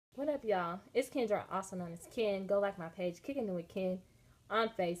up, y'all? It's Kendra, also known as Ken. Go like my page, Kicking It with Ken, on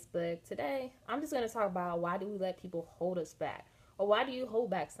Facebook. Today, I'm just going to talk about why do we let people hold us back? Or why do you hold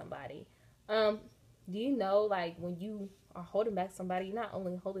back somebody? Do you know, like, when you are holding back somebody, you're not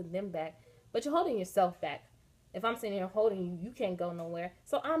only holding them back, but you're holding yourself back. If I'm sitting here holding you, you can't go nowhere,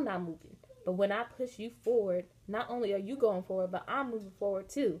 so I'm not moving. But when I push you forward, not only are you going forward, but I'm moving forward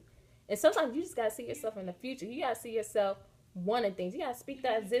too. And sometimes you just got to see yourself in the future. You got to see yourself wanting things. You got to speak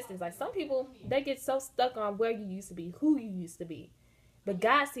that existence. Like, some people, they get so stuck on where you used to be, who you used to be. But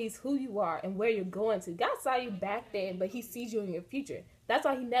God sees who you are and where you're going to. God saw you back then, but he sees you in your future. That's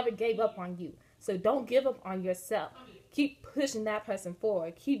why he never gave up on you. So don't give up on yourself. Keep pushing that person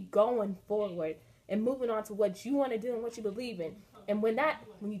forward. Keep going forward and moving on to what you want to do and what you believe in. And when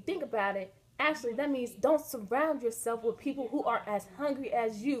you think about it, actually that means don't surround yourself with people who are as hungry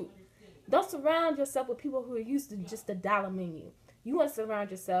as you. Don't surround yourself with people who are used to just a dollar menu. You want to surround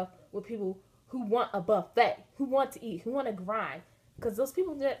yourself with people who want a buffet, who want to eat, who want to grind. Because those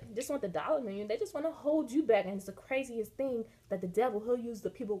people that just want the dollar menu, they just want to hold you back. And it's the craziest thing that the devil, he'll use the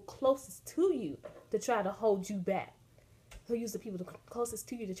people closest to you to try to hold you back. He'll use the people closest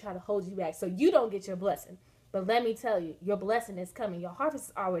to you to try to hold you back so you don't get your blessing. But let me tell you, your blessing is coming. Your harvest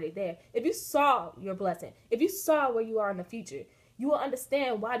is already there. If you saw your blessing, if you saw where you are in the future, you will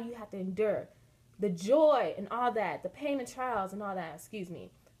understand why do you have to endure. The joy and all that, the pain and trials and all that,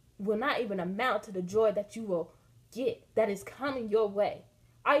 will not even amount to the joy that you will get that is coming your way.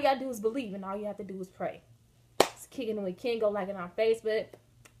 All you got to do is believe, and all you have to do is pray. It's Kicking It with Ken. Go like it on Facebook.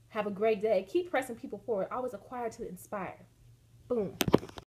 Have a great day. Keep pressing people forward. Always acquire to inspire. Boom.